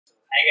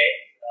Hi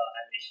guys,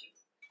 I'm Rishi.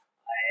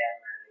 I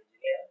am an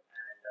engineer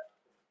and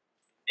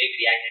big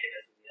React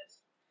Native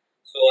enthusiast.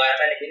 So I am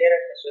an engineer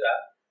at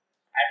Hasura.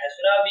 At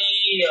Hasura,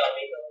 we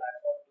make a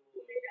platform to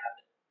make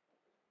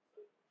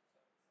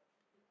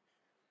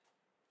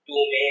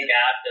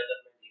app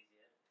development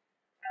easier.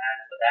 And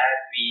for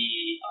that,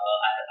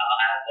 I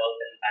have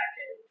worked in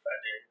backend,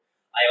 frontend.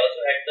 I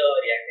also had the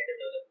React Native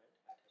development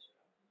at Hasura.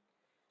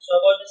 So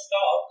about this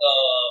talk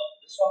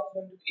is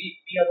going to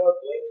be about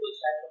going full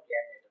stack from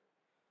React Native.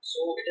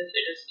 So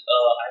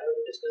I'm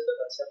going to discuss the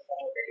concept from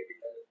a very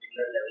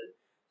beginner level.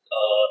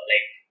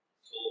 Like,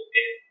 so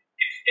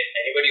if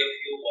anybody of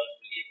you wants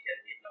to leave,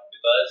 can leave now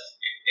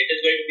because it is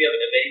going to be a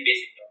very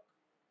basic talk.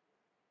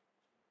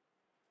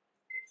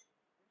 Okay,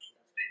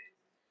 that's great.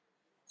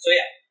 So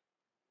yeah,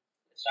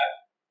 let's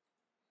start.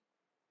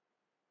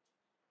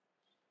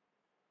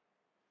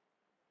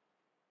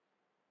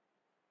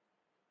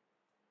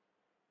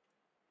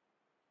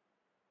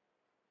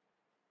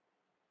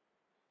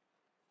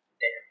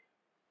 Then,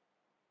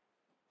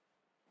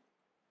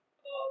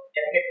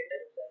 can I get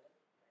internet?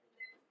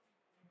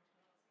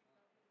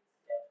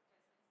 Yeah.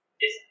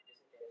 Yes,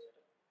 yes, yes.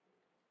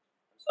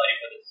 I'm sorry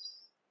for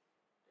this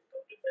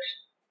incomplete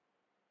question.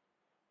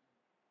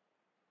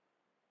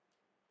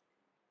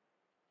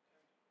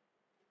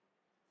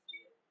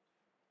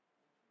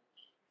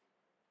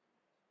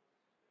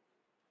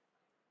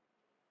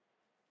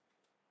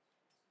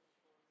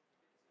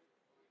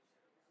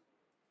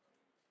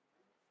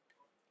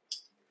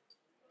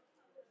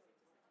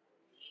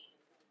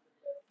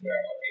 Yeah,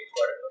 okay,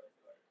 got it, got it,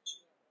 got it.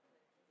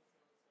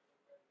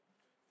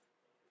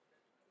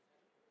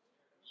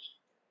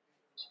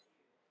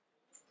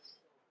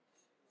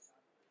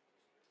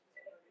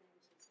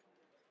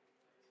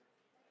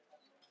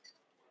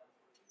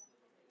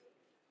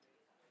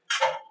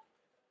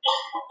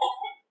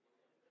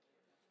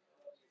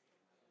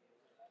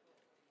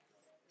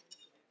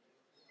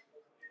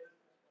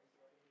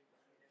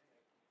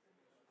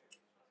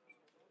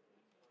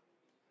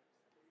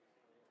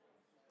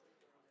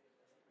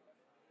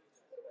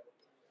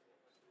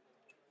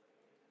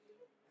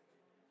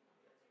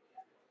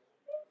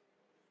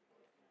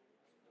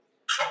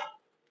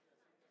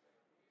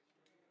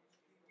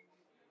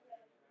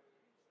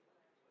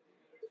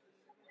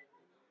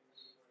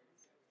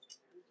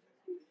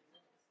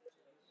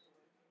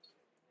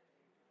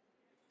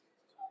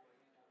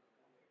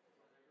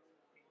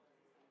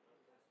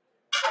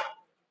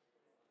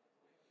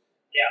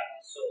 Yeah,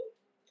 so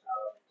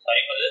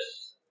sorry for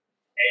this,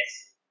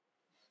 guys.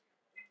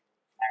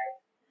 Hi.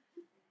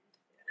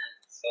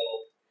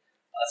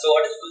 So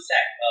what is full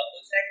stack?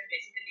 Full stack is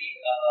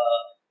basically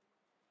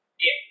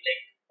yeah,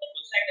 like a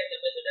full stack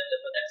developer is a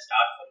developer that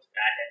starts from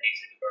scratch and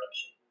takes it to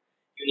production.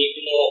 You need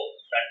to know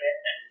front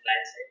end, that is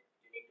client side.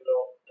 You need to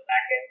know the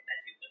back end,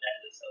 that is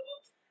the server,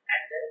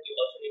 and then you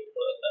also need to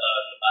know,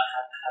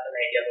 have an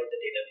idea about the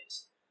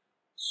database.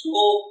 So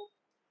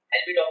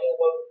I'll be talking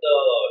about the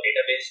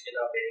database in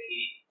a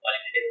very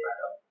qualitative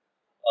manner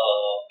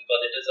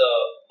because it is a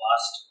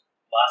vast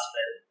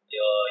realm.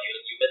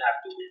 You will have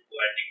to go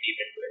and dig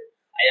deep into it.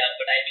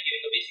 But I'll be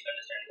giving a basic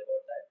understanding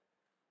about that.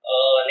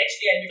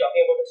 Nextly, I'll be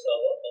talking about the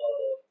server.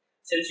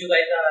 Since you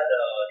guys are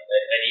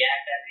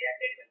React and React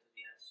Native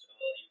enthusiasts,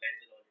 you guys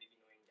will already be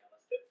knowing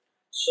JavaScript.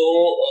 So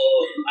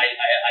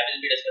I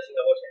will be discussing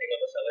about setting up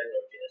a server in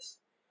Node.js.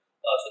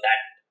 So that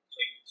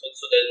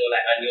so there's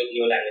no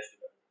new language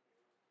to learn.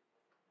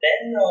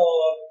 Then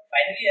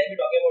finally, I'll be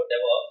talking about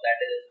DevOps.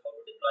 That is how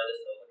to deploy the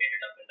server, get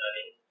it up and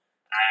running,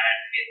 and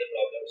face the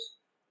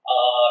problems.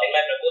 In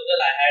my proposal,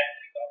 I had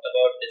talked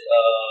about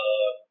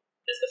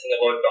discussing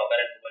about Docker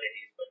and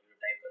Kubernetes, but due to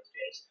time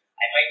constraints,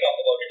 I might talk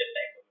about it if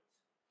time permits.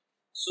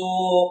 So,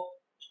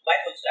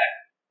 why full stack?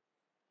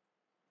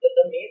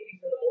 The main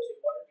reason, the most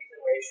important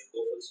reason why you should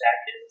go full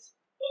stack is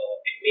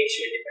it makes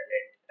you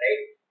independent,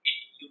 right?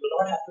 You do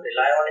not have to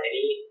rely on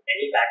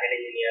any backend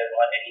engineer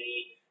or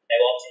any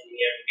DevOps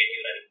engineer to get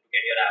you running, to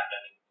get your app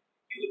running.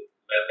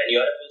 When you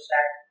are a full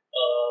stack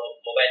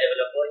mobile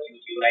developer,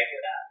 you write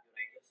your app, you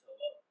write your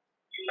server,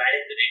 you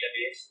manage the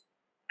database,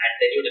 and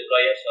then you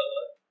deploy your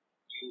server.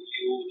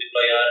 You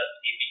deploy your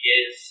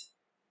APKs,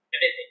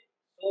 everything.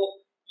 So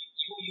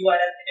you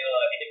are an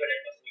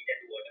independent person. You can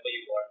do whatever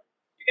you want.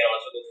 You can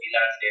also go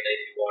freelance later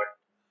if you want.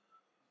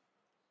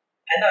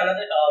 And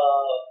another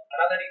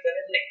reason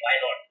is like why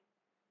not?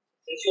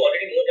 Since you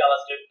already know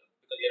JavaScript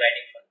because you're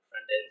writing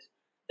front ends,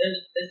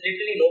 there's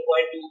literally no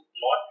point to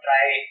not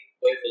try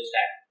going full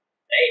stack,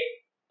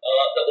 right?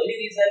 The only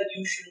reason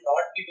you should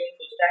not be doing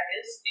full stack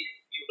is if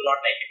you do not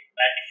like it.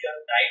 But if you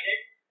have tried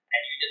it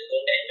and you just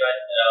don't enjoy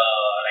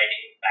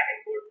writing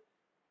backend code,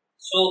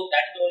 so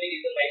that is the only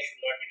reason why you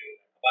should not be doing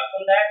that. Apart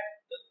from that,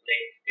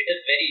 like it is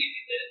very easy.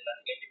 There is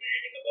nothing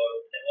intimidating about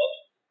DevOps,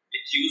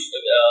 which it used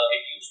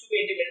to be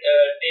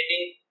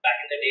intimidating back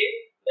in the day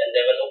when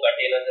there were no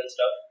containers and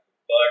stuff.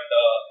 But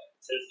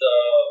since the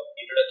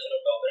introduction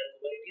of Docker and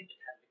Kubernetes,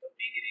 it has become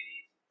really,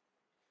 really easy.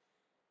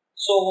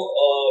 So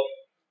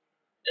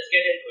let's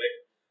get into it.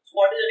 So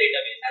what is a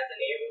database? As the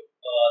name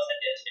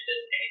suggests, it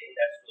is anything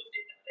that stores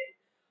data, right?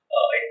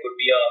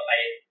 be a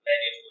file where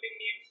you're storing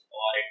names,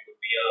 or it could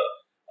be a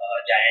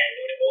giant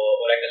or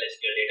Oracle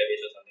SQL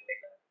database or something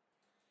like that.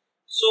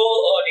 So,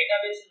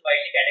 database is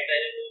widely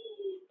categorized into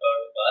two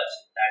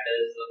parts, that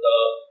is the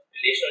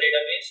relational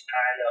database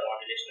and a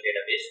non-relational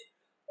database.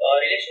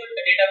 Relational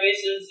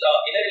database is,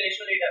 in a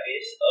relational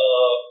database,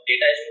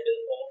 data is stored in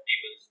the form of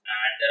tables,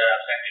 and there are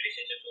abstract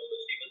relationships over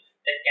those tables.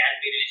 There can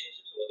be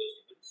relationships over those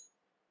tables.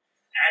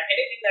 And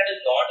anything that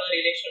is not a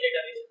relational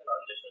database is a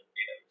non-relational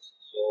database.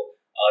 So,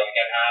 you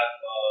can have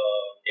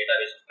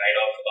database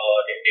of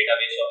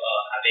database of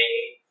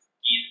having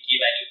key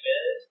value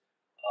pairs,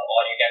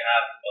 or you can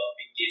have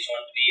big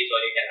JSON trees, or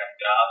you can have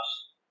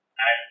graphs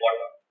and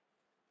whatnot.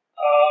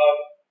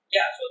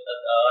 They are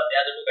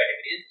the two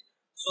categories.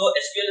 So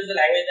SQL is the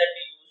language that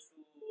we use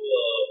to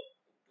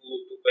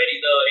query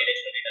the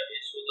relational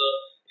database. So the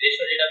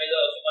relational database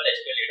are also called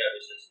SQL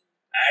databases,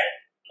 and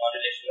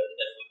non-relational,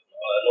 therefore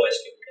no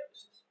SQL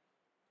databases.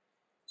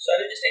 So I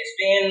will just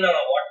explain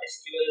what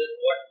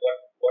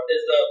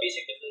is the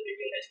basic difference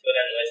between SQL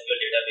and NoSQL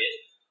database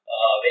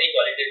very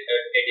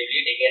qualitatively,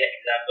 taking an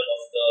example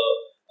of the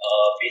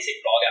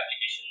basic blog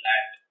application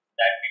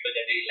that people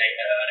generally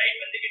write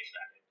when they get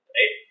started,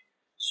 right?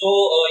 So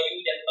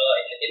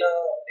in a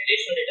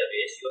relational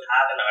database, you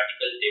have an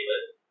article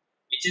table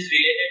which is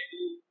related to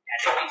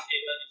categories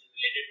table, which is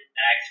related to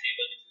tags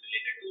table, which is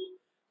related to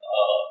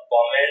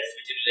comments,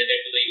 which is related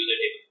to the user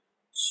table.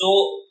 So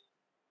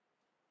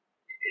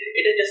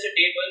it is just a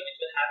table which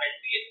will have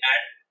entries,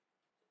 and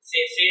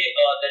say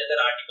there is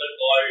an article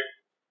called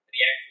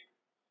React.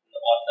 The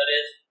author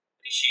is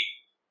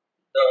Rishi.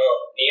 The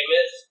name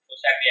is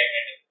Fullstack React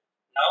Native.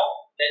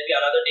 Now there will be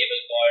another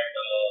table called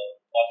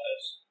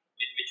authors,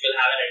 which will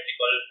have an entry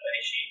called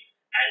Rishi,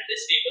 and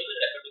this table will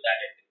refer to that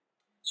entry.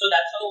 So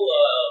that's how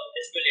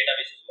SQL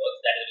databases work,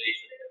 that is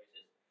relational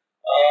databases.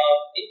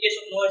 In case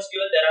of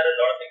NoSQL, there are a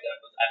lot of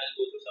examples. I will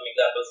go through some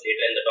examples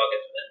later in the talk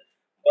as well.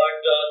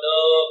 But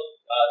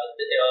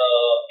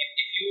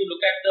if you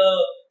look at the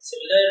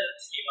similar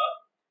schema,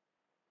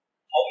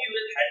 how you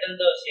will handle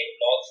the same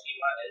blog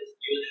schema is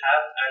you will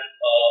have an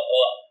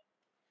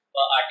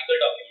article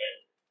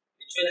document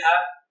which will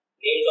have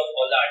names of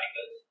all the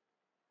articles,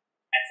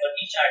 and for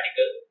each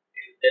article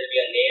there will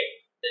be a name,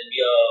 there will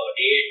be a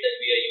date, there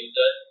will be a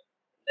user.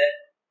 Then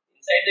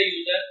inside the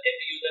user,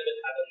 every user will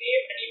have a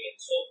name and email.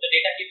 So the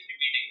data keeps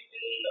repeating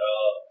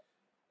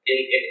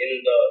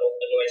in the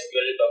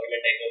NoSQL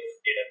document type of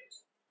database.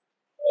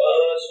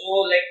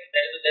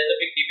 There's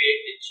a big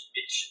debate which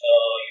you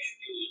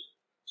should use.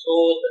 So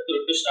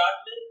to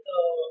start with,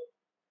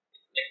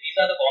 these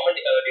are the common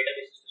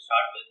databases to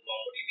start with.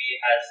 MongoDB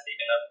has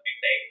taken up big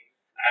time,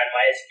 and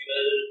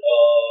MySQL,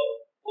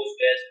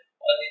 Postgres,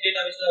 all these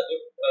databases are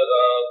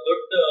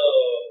good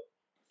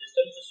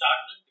systems to start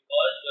with,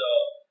 because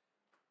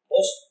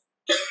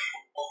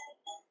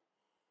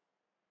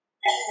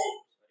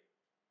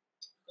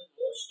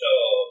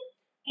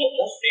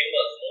most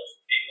frameworks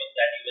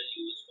that you will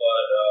use for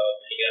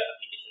building your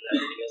applications and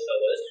building your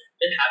servers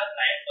will have a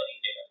client for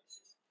these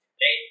databases,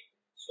 right?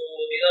 So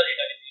these are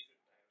databases you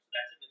should have. So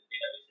that's it with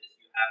databases.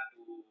 You have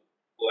to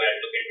go and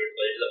look into it,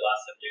 because it is a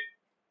vast subject.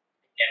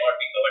 It cannot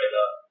be covered in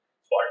a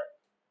spot.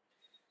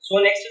 So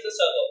next is the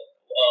server.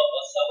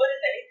 A server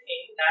is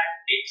anything that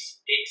takes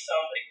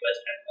some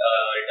request and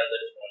returns a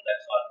response.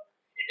 That's all.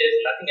 It is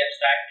nothing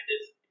abstract. It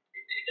is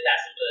as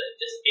simple. It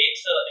just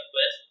takes a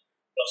request,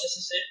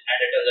 processes it, and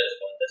returns a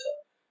response. That's all.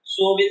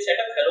 So we'll set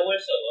up a hello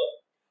world server,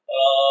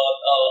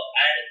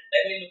 and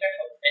then we look at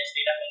how to fetch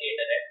data from the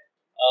internet.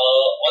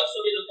 Also,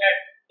 we look at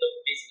the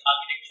basic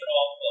architecture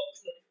of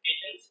push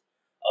notifications,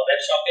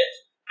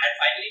 WebSockets, and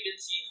finally we'll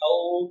see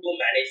how to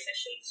manage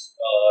sessions.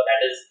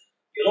 That is,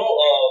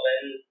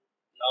 when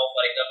now,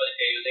 for example,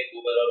 if you're using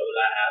Google or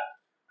Ola app,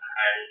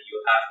 and you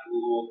have to,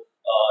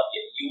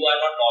 you are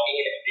not logging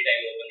in every time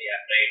you open the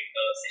app, right?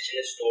 The session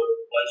is stored.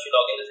 Once you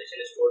log in, the session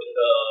is stored in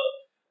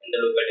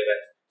the local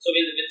device. So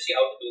we'll see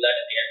how to do that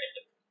at React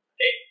Native,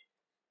 right?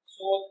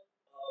 So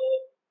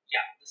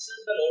this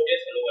is the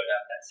Node.js Hello World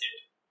app. That's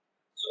it.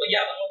 So one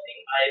more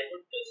thing, I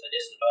would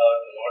suggest to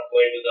not go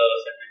into the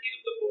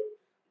subtleties of the code.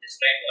 Just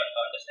try to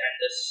understand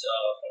this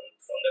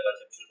from the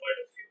conceptual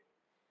point of view.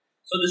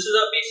 So this is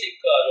a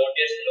basic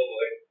Node.js Hello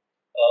World.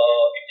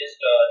 It just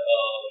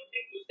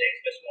includes the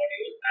express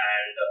module,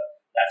 and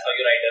that's how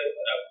you write a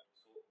route.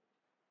 So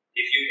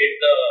if you hit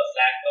the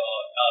Slack,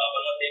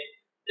 one more thing,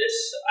 this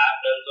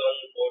app runs on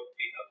port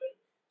 3000.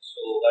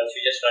 So once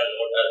you just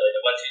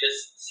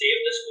save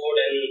this code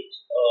in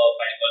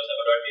file called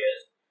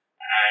server.js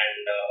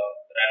and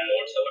run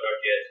node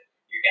server.js,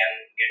 you can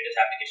get this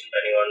application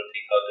running on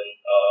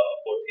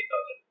 3000 port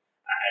 3000.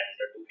 And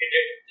to hit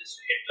it, just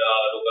hit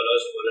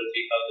localhost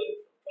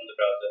 :3000 from the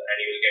browser, and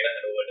you will get a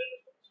hello world in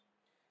response,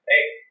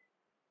 right?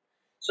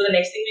 So the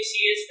next thing we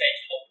see is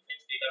how to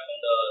fetch data from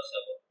the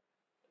server.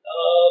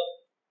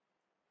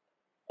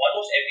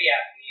 Almost every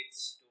app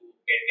needs to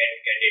get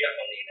data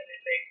from the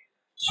internet, right?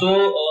 So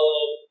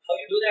how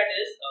you do that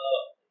is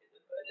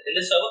in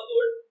the server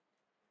code.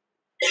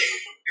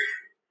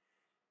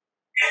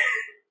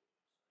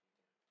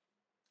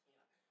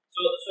 So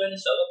So in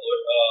the server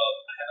code,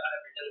 I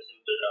have written a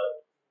simple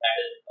route,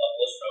 that is a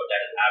post route,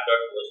 that is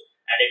app.post,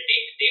 and it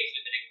takes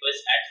with the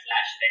request at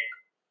 /rec,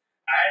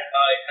 and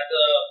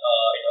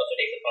it also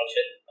takes a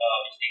function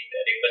which takes the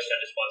request and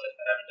response as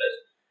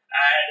parameters,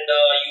 and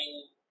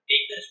you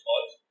take the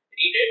response,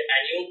 read it,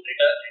 and you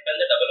return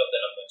the double of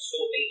the number.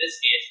 So in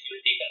this case, you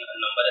will take a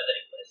number as a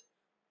request,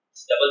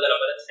 double the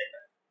number as a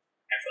sender,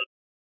 and from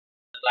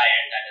the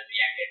client, that is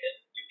React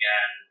Native, you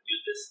can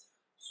use this.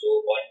 So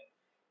what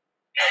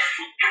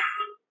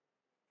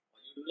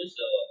you do is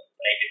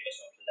write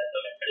request option, that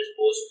the method is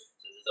post.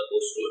 Since it's a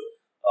post route,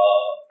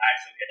 add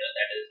some header,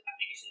 that is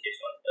application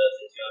JSON,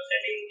 since you are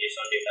sending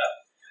JSON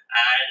data,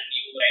 and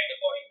you write the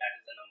body,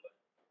 that is the number,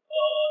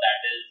 that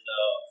is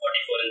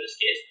 44 in this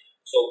case.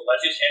 So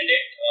once you send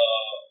it,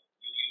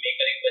 you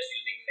make a request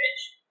using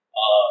fetch.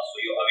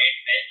 So you await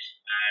fetch,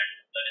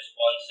 and the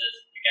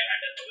responses you can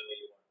handle however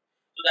you want.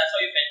 So that's how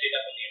you fetch data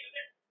from the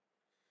internet.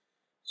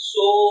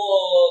 So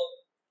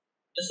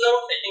this is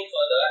now fetching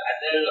further, as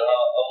in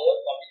a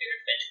more complicated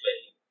fetch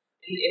query.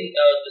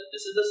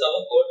 This is the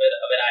server code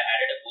where I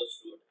added a post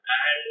route,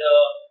 and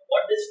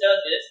what this does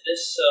is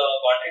this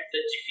contacts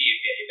the Jiffy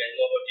API. You guys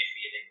know about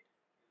Jiffy, right?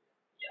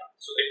 Yeah.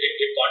 So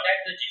it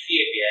contacts the Jiffy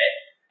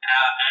API,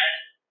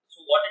 and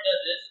so what it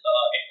does is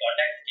it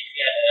contacts the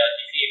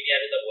Jiffy API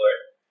with a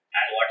word,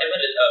 and whatever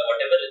result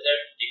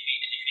Jiffy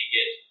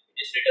gives, it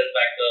just returns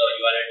back the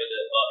URL to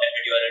the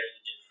embedded URL to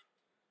the Jiff.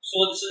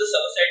 So this is the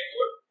server side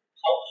code.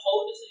 How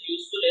this is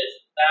useful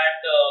is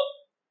that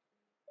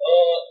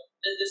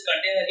this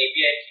contains an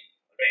API key,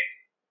 right?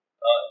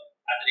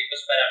 As a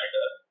request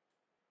parameter.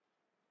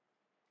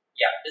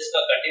 Yeah, this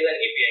contains an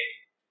API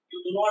key.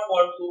 You do not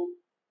want to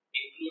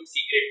include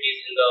secret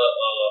keys in the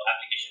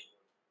application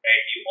code,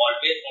 right? You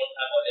always want to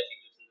have all your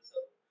secrets in the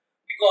server,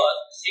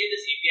 because say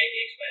this API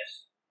key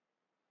expires,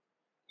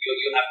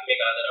 you have to make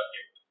another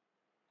update,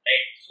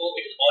 right? So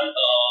it is all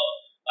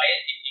while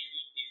if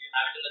you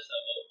have it in the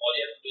server, all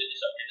you have to do is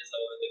just update the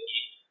server with the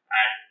key,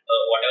 and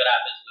whatever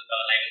app is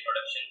live in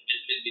production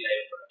will be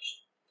live in production.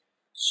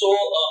 So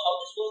how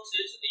this works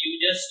is you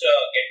just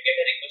get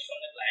a request from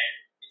the client,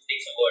 which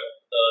takes a word,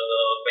 the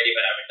query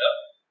parameter,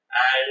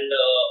 and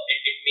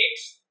it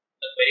makes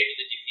the query to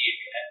the Jiffy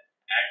API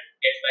and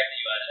gets back the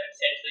URL and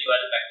sends the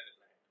URL back to the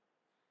client.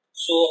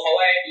 So how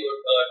I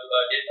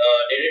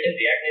did it in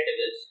React Native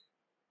is,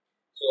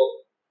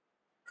 so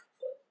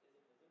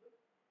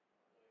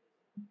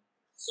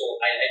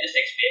I just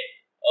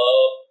explain.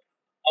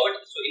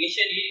 So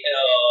initially,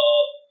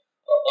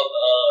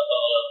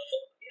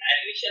 an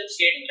initial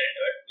state is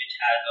rendered, which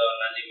has a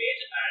null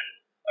image and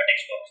a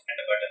text box and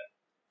a button.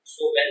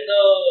 So when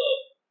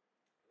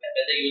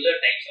the user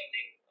types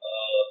something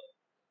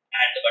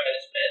and the button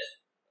is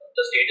pressed,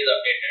 the state is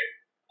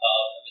updated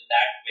with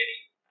that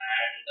query.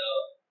 And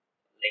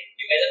like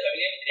you guys are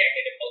familiar with React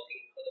Native, how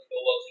the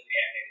flow works in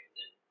React Native,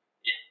 is it?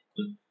 Yeah.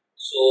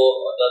 So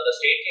the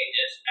state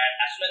changes, and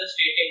as soon as the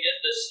state changes,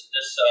 this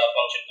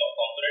function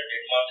component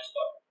did mount is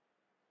called.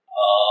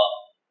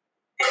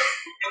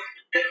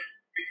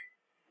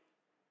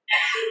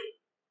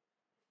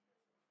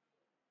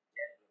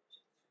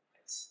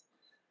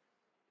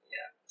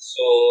 Yeah. So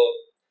so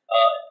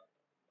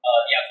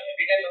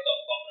every time a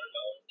component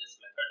mounts, this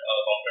method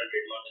component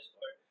did mount is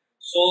called.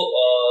 So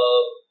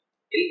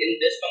in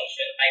this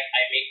function,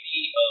 I make the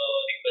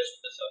request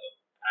to the server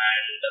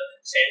and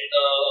send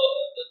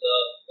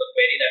the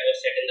query that was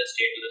set in the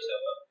state to the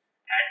server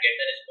and get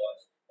the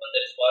response. Once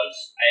the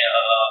response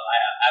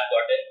I've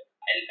gotten,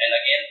 I'll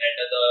again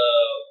render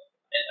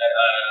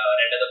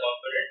the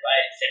component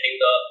by setting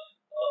the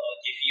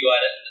Jiffy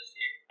URL in the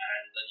state,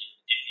 and the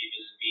Jiffy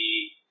will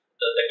be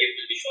the GIF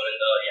will be shown in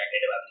the React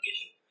Native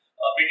application.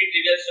 Pretty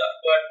trivial stuff,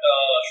 but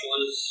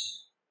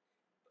shows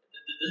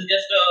this is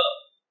just a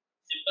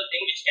simple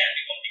thing which can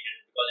be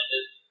complicated, because it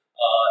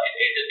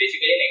is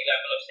basically an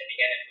example of sending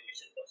an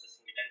information,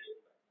 processing it, and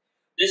doing that.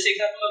 This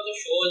example also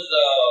shows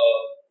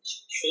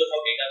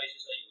how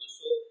databases are used.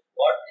 So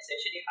what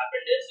essentially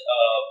happened is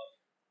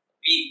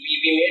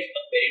we made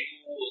a query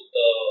to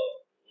the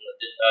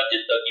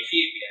Giphy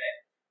API.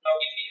 Now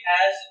Giphy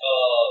has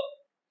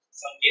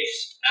some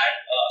GIFs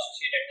and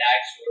associated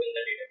tags stored in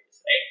the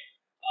database, right?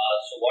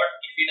 So what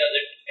Giphy does,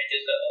 it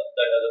fetches the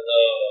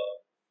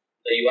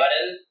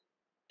URL,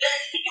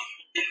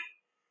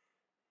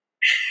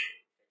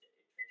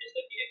 fetches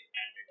the GIF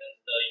and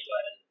returns the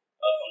URL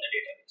from the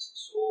database.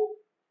 So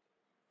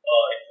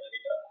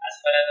as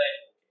far as I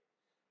know,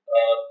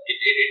 it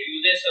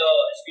uses a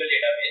SQL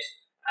database,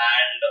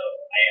 and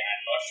I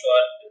am not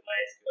sure if my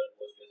SQL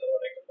Postgres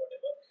or Oracle,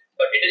 whatever,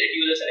 but it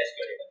uses an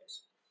SQL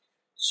database.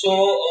 So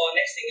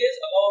next thing is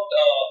about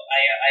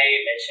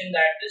I mentioned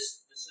that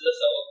this is a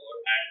server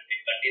code and it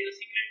contains a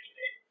secret key,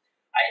 right?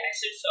 I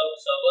said server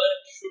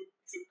should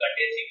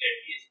contain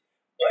secret keys,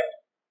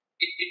 but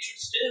it should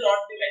still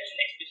not be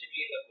mentioned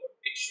explicitly in the code.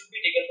 It should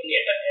be taken from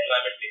the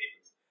environment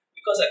variables,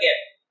 because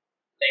again,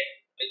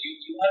 like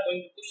you are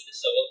going to push this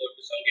server code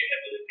to some Git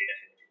repository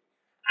definitely,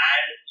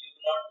 and you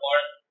do not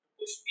want to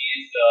push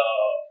these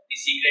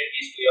secret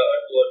keys to a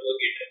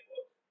Git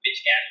repo, which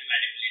can be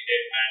manipulated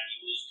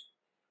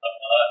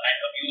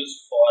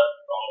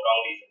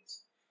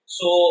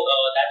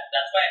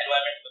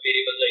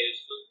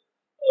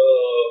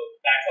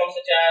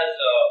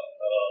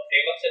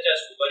such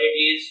as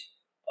Kubernetes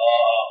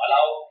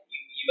allow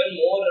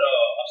even more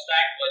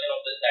abstract version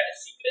of this, that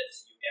is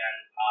secrets.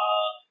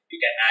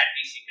 You can add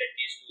these secret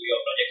keys to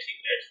your project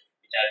secrets,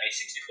 which are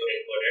base64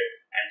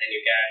 encoded, and then you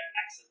can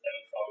access them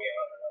from your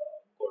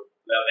code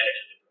when it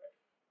is deployed.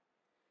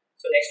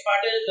 So next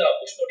part is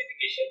push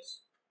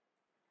notifications.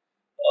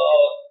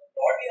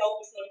 Broadly, how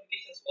push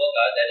notifications work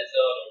are, there is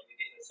a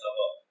notification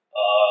server.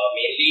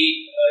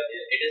 Mainly,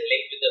 it is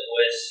linked with the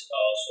OS.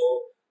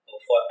 So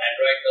for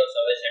Android, the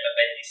server is set up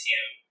by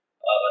GCM.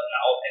 But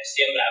now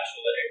FCM wraps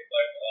over it,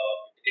 but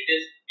it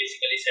is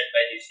basically set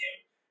by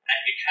GCM,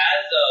 and it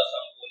has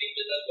some polling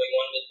business going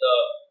on with the.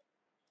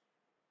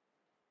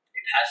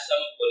 It has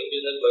some polling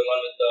business going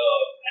on with the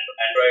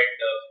Android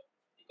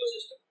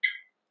ecosystem.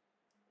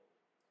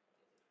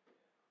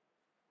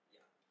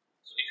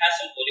 So it has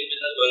some polling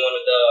business going on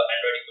with the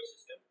Android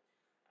ecosystem.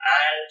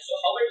 And so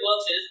how it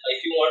works is,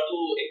 if you want to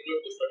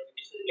include push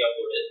notifications in your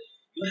code,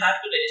 you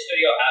have to register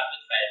your app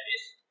with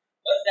Firebase.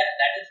 Once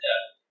that is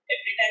done,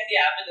 every time the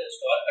app is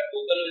installed, a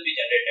token will be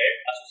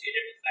generated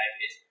associated with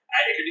Firebase,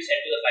 and it will be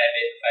sent to the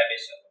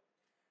Firebase server.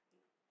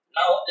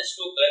 Now, this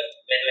token,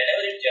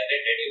 whenever it's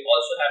generated, you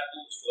also have to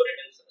store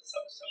it in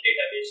some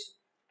database.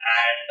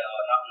 And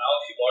now,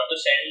 if you want to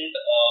send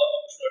a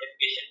push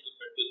notification to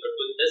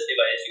this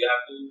device, you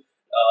have to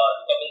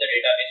look up in the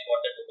database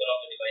what the token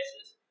of the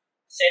device is,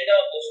 send a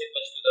post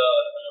request to the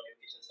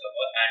notification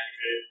server, and it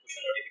will push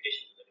a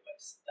notification to the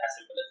device. As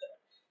simple as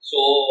that. So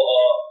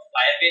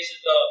Firebase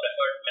is the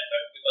preferred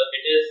method because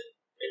it is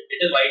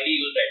widely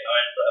used right now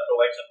and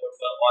provides support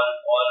for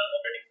all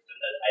operating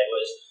systems like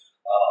iOS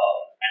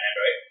and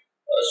Android.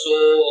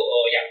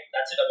 Yeah,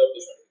 that's it about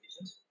push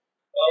notifications.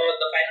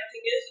 The final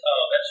thing is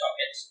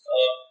WebSockets.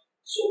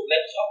 So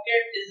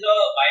WebSocket is a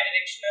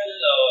bidirectional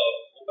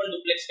open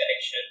duplex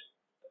connection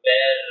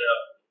where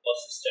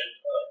persistent.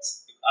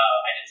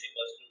 I didn't say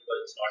persistent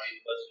because it's not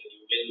really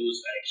persistent. You will lose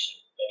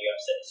connection when you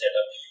have set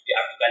up. You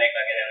have to connect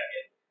again and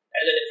again.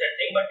 That is a different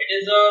thing, but it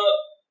is a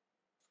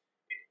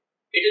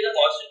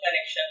constant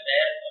connection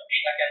where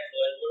data can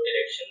flow in both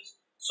directions.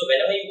 So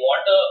whenever you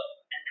want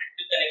an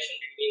active connection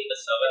between the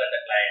server and the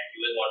client,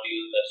 you will want to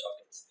use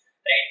WebSockets,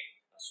 right?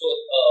 So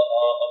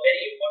a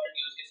very important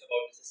use case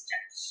about this is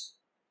chats.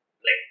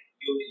 Like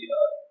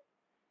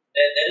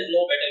there is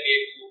no better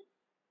way to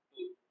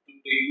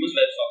use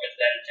WebSockets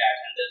than chat,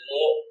 and there's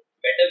no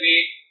better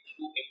way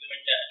to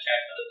implement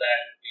chat other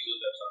than to use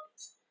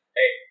WebSockets,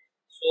 right?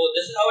 So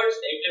this is how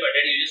it's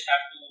implemented. You just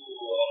have to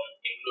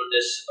include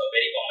this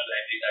very common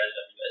library, that is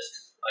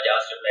WS, a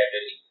JavaScript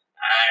library,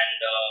 and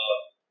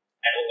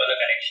open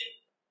a connection.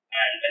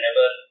 And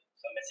whenever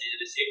some message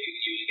is received,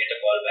 you will get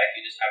a call back.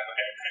 You just have to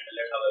handle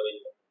it however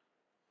you want.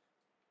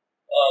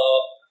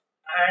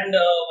 And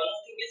one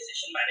more thing is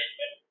session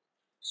management.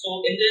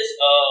 So in this,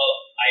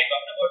 I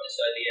talked about this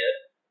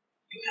earlier.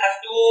 You have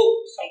to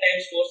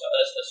sometimes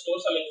store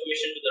some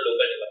information to the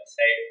local device,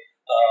 right?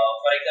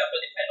 For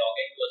example, if I log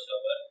into a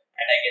server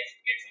and I get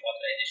some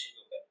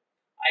authorization token,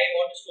 I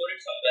want to store it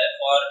somewhere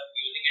for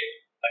using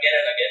it again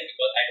and again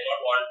because I do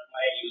not want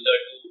my user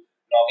to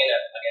log in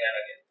again and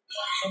again.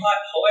 So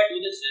how I do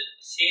this is,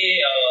 say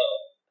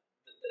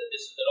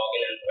this is the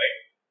login endpoint,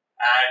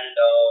 and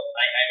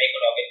I make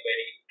a login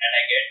query and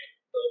I get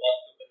the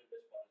auth token in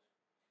response.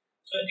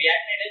 So in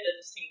React Native, there's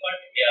this thing called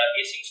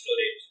async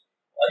storage.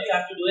 All you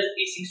have to do is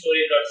async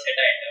storage.set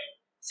item,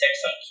 set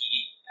some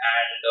key,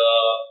 and the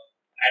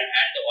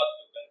auth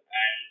token,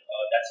 and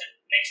that's it.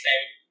 Next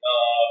time,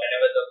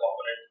 whenever the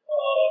component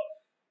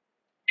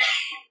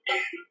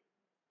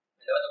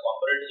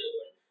is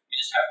open, you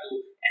just have to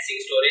async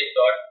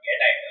storage.get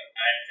item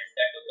and fetch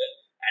that token,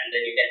 and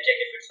then you can check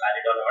if it's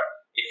valid or not.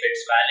 If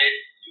it's valid,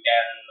 you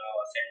can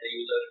send the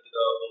user to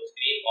the home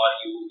screen, or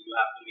you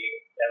have to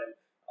make them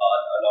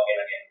log in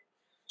again.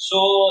 So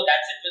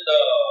that's it with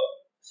the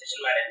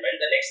session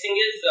management. The next thing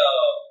is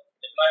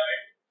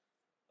deployment.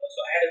 So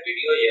I had a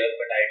video here,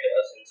 but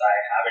since I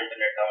have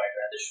internet now, I'd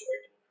rather show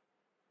it.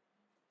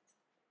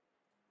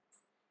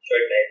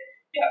 Right?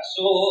 Yeah.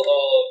 So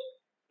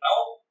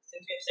now,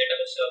 since we have set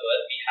up a server,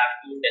 we have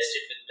to test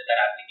it with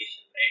our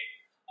application, right?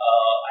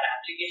 Our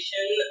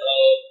application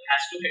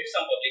has to hit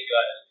some public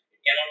URL.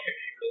 It cannot hit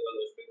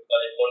localhost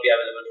because it won't be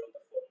available from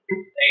the phone,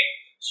 right?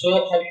 So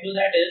how we do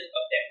that is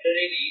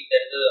temporarily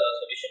there is a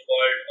solution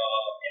called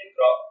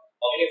ngrok.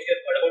 How many of you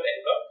have heard about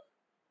ngrok?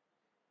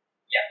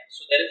 Yeah.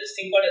 So there is this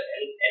thing called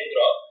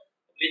ngrok,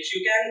 which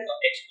you can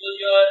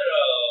expose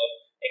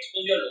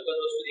your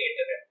localhost to the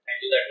internet. I'll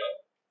do that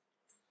now.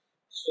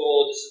 So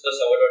this is the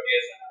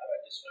server.js I have. I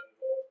just want to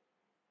go.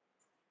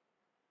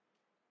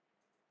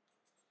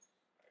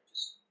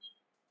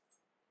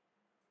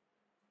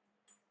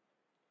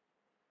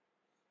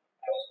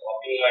 I was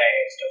copying my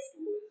stuff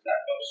to this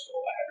laptop, so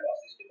I had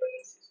lost these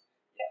dependencies.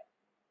 Yeah.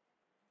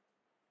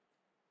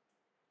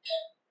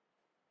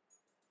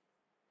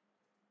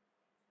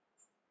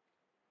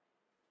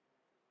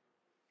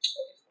 Okay,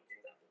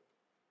 something's happening.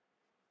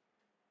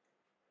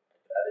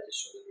 I'd rather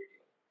just show the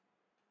video.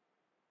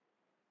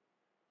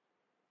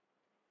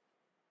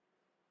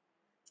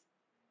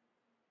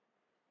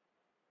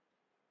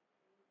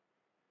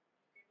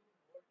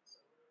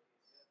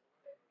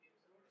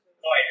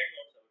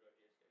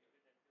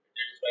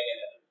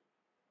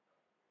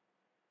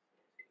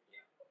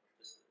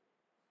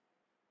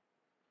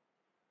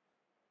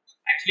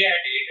 Eventually,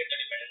 I deleted the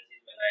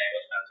dependencies when I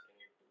was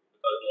transferring it to,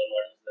 because no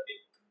one is the big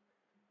thing,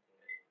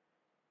 right?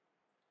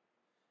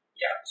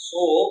 Yeah.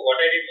 So what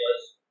I did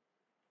was,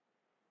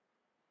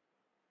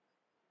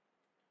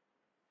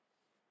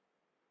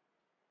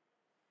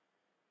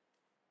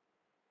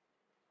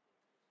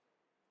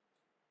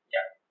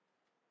 yeah.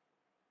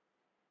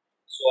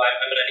 So I'm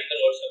running the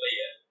node server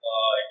here.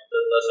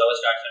 The server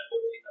starts at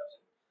port 3000.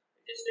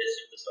 It just tests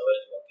if the server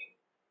is working.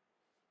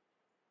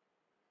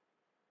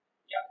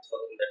 Yeah, it's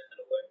working. That's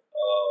the word.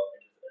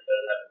 It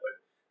doesn't have a word.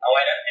 Now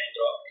I run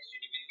ngrok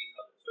HTTP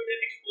 3000. So it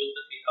will expose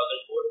the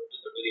 3000 port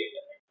to the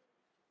internet.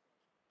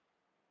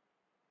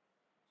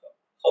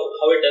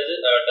 How it does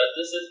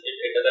this is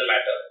it doesn't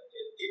matter.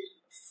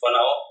 For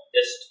now,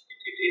 just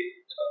the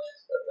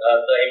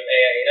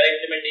inner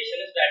implementation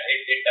is that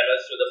it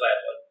tunnels through the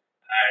firewall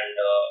and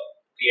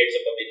creates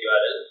a public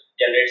URL,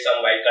 generates some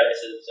wildcard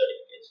SSL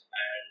certificates,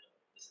 and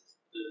this is.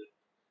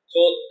 So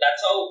that's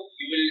how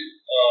you will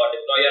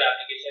deploy your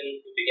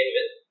application to begin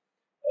with.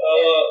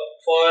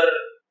 For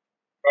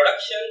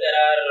production, there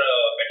are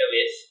better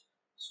ways.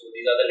 So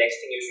these are the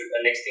next things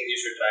you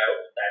should try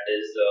out. That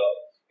is,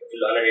 you have to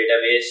learn a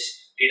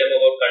database, read up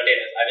about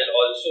containers. I will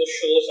also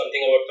show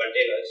something about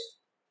containers.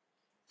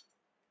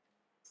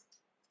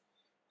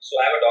 So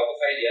I have a Docker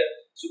file here.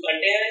 So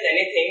container is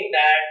anything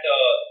that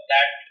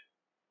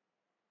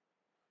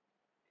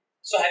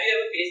So have you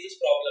ever faced this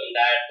problem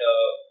that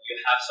you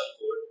have some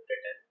code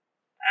written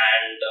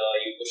and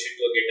you push it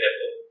to a Git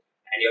repo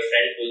and your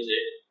friend pulls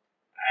it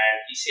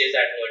and he says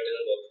that no, it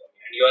doesn't work for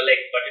me, and you are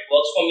like, but it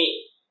works for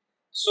me.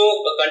 So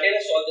a container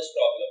solves this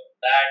problem,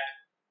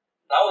 that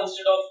now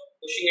instead of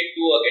pushing it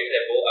to a Git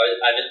repo,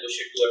 I will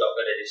push it to a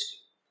Docker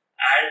registry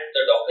and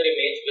the Docker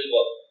image will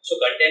work. So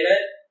a container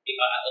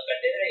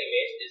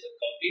image is a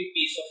complete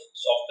piece of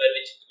software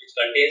which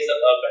contains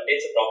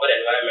a proper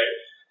environment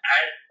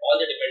and all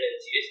the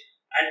dependencies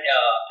and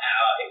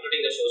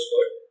including the source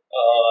code,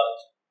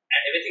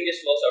 and everything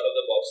just works out of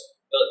the box.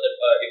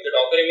 If the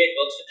Docker image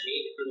works with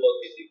me, it will work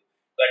with you.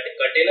 But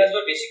containers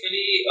were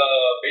basically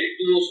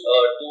built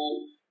to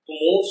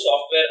move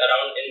software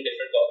around in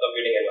different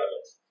computing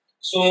environments.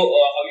 So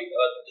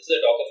this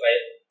is a Docker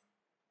file.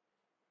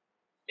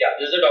 Yeah,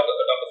 this is a Docker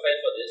file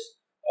for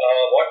this.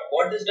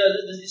 What this does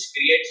is this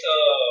creates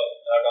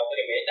a Docker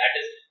image that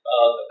is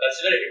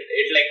consider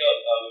it like a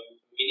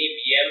mini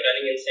VM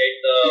running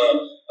inside the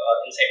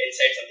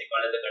inside something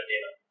called as a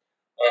container.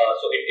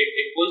 So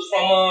it pulls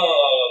from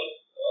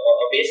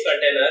a base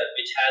container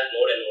which has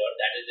node and node.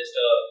 That is just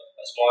a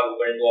small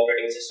Ubuntu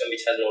operating system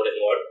which has node and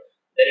node.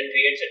 Then it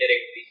creates a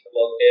directory.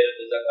 There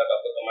is a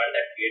Docker command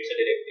that creates a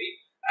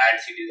directory,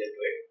 adds CDs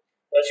into it.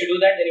 Once you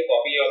do that, then you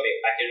copy your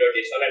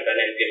package.json and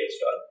run npm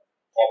install.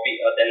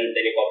 Then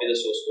you copy the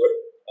source code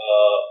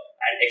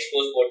and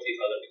expose port 3000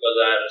 because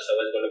our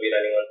server is going to be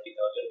running on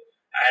 3000,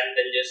 and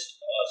then just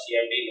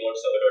cmd node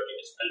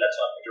server.js, and that's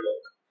how it will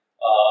work.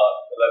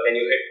 When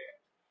you hit,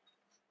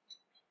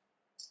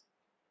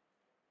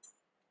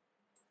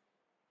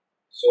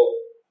 so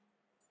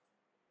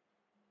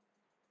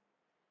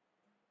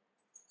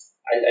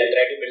I'll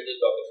try to build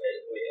this Docker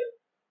file over here.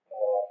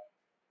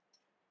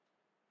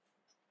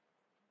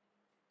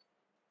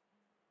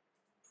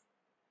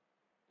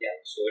 Yeah,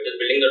 so it is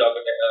building the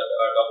Docker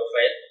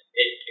file.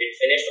 It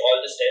finished all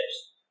the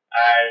steps,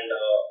 and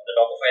the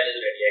Docker file is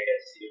ready. I can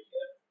see it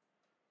here.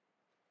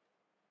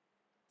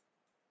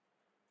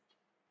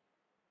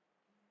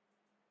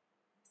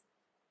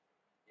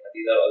 Yeah,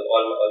 these are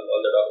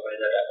all the Docker files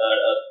that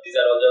these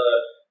are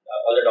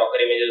all the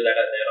Docker images that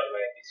are there on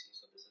my PC.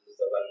 So this is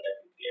the one that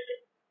we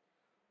created.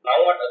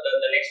 Now what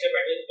the next step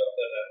I do is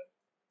Docker run.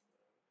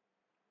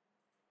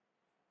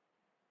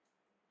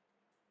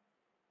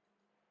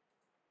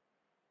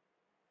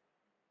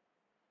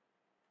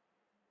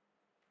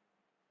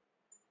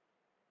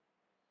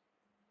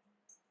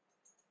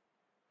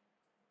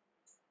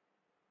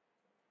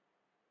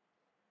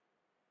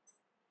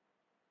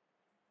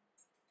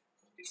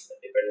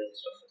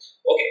 Dependency stuff.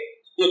 Okay,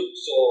 good.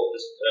 So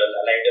this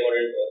light demo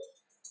didn't work.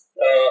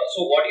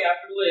 So what you have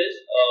to do is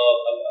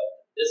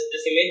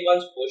this image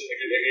once pushed,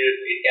 it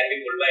can be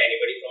pulled by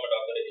anybody from a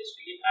Docker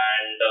registry,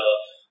 and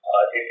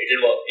it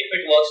will work. If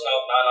it works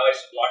now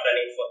it's not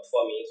running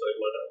for me, so it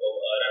won't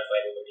run for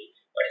anybody.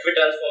 But if it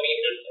runs for me,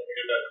 it will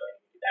run for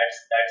anybody.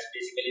 That's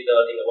basically the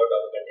thing about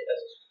Docker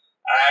containers.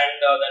 And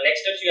the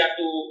next steps you have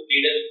to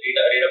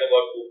read up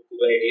about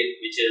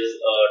Kubernetes, which is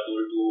a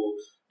tool to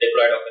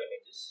deploy Docker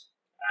images.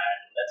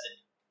 And that's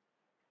it.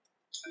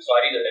 I'm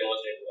sorry the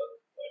demos didn't work,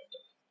 but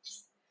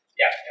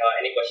yeah.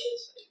 Any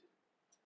questions?